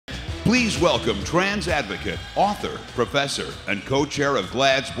Please welcome trans advocate, author, professor, and co-chair of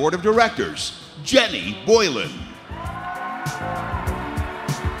GLAAD's Board of Directors, Jenny Boylan.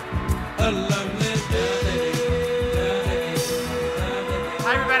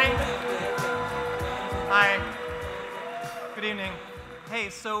 Hi, everybody. Hi. Good evening. Hey,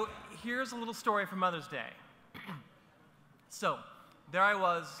 so here's a little story for Mother's Day. So, there I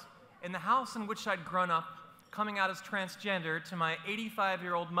was, in the house in which I'd grown up, coming out as transgender to my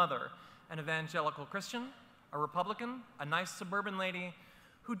 85-year-old mother, an evangelical Christian, a Republican, a nice suburban lady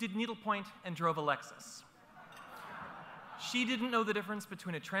who did needlepoint and drove a Lexus. She didn't know the difference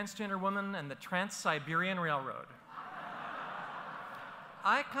between a transgender woman and the Trans-Siberian Railroad.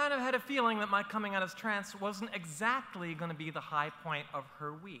 I kind of had a feeling that my coming out as trans wasn't exactly going to be the high point of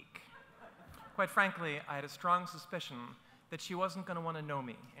her week. Quite frankly, I had a strong suspicion that she wasn't going to want to know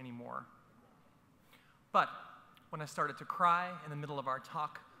me anymore. But when I started to cry in the middle of our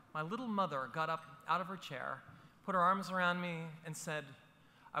talk, my little mother got up out of her chair, put her arms around me, and said,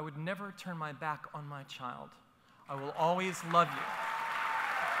 "I would never turn my back on my child. I will always love you."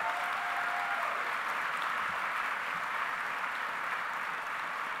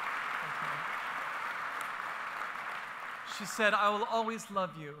 She said, "I will always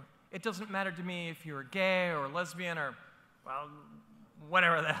love you. It doesn't matter to me if you're gay or lesbian or, well,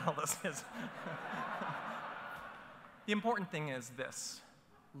 whatever the hell this is." The important thing is this: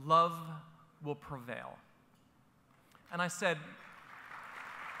 love will prevail. And I said,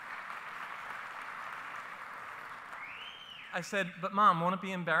 "But Mom, won't it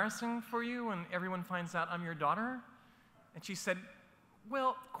be embarrassing for you when everyone finds out I'm your daughter?" And she said,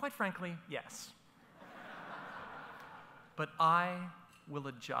 "Well, quite frankly, yes. But I will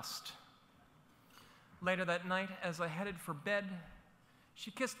adjust." Later that night, as I headed for bed,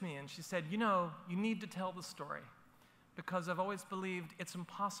 she kissed me and she said, "You know, you need to tell the story, because I've always believed it's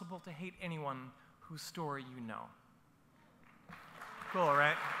impossible to hate anyone whose story you know." Cool,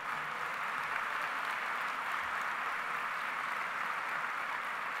 right?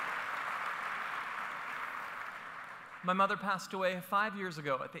 My mother passed away 5 years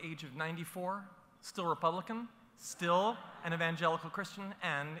ago at the age of 94, still Republican, still an evangelical Christian,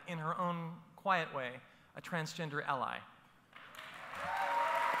 and in her own quiet way, a transgender ally.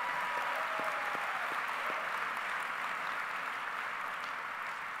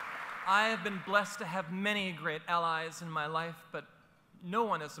 I have been blessed to have many great allies in my life, but no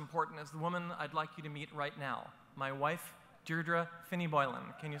one as important as the woman I'd like you to meet right now, my wife, Deirdre Finney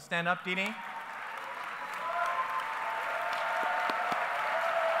Boylan. Can you stand up, Dee Dee?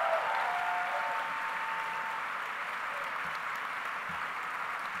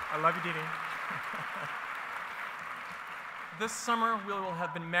 I love you, Dee Dee. This summer, we will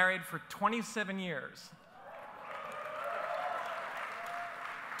have been married for 27 years.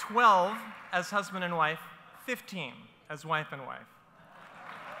 12 as husband and wife, 15 as wife and wife.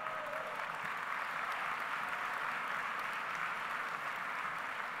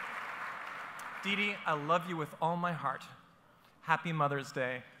 Dee Dee, I love you with all my heart. Happy Mother's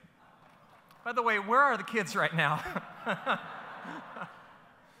Day. By the way, where are the kids right now?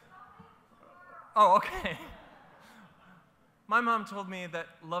 Oh, okay. My mom told me that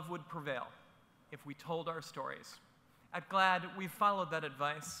love would prevail if we told our stories. At GLAAD, we've followed that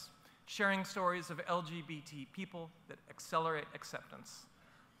advice, sharing stories of LGBT people that accelerate acceptance.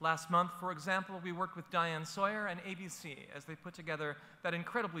 Last month, for example, we worked with Diane Sawyer and ABC as they put together that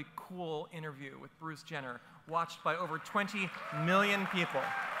incredibly cool interview with Bruce Jenner, watched by over 20 million people.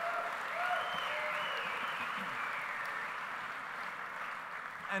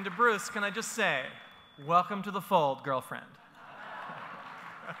 And to Bruce, can I just say, welcome to the fold, girlfriend.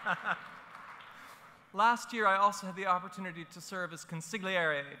 Last year, I also had the opportunity to serve as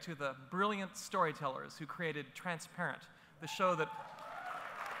consigliere to the brilliant storytellers who created Transparent, the show that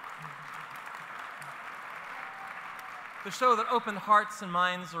opened hearts and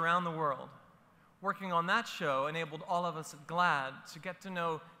minds around the world. Working on that show enabled all of us at GLAAD to get to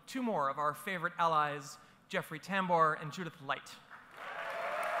know two more of our favorite allies, Jeffrey Tambor and Judith Light.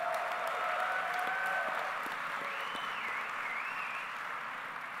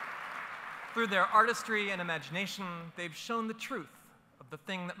 Through their artistry and imagination, they've shown the truth of the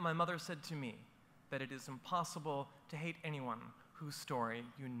thing that my mother said to me, that it is impossible to hate anyone whose story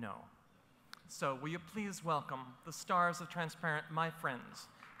you know. So will you please welcome the stars of Transparent, my friends,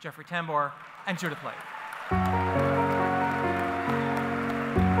 Jeffrey Tambor and Judith Light.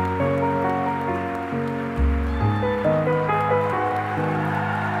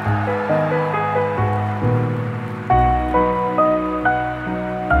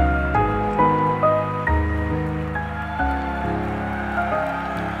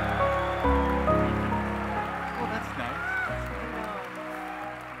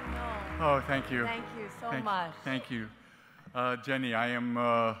 thank you. Thank you so much. Thank you. Jenny, I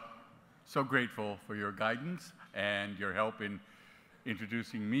am so grateful for your guidance and your help in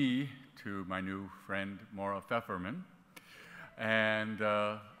introducing me to my new friend, Maura Pfefferman. And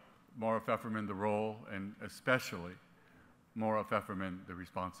Maura Pfefferman, the role, and especially Maura Pfefferman, the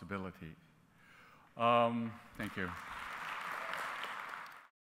responsibility. Thank you.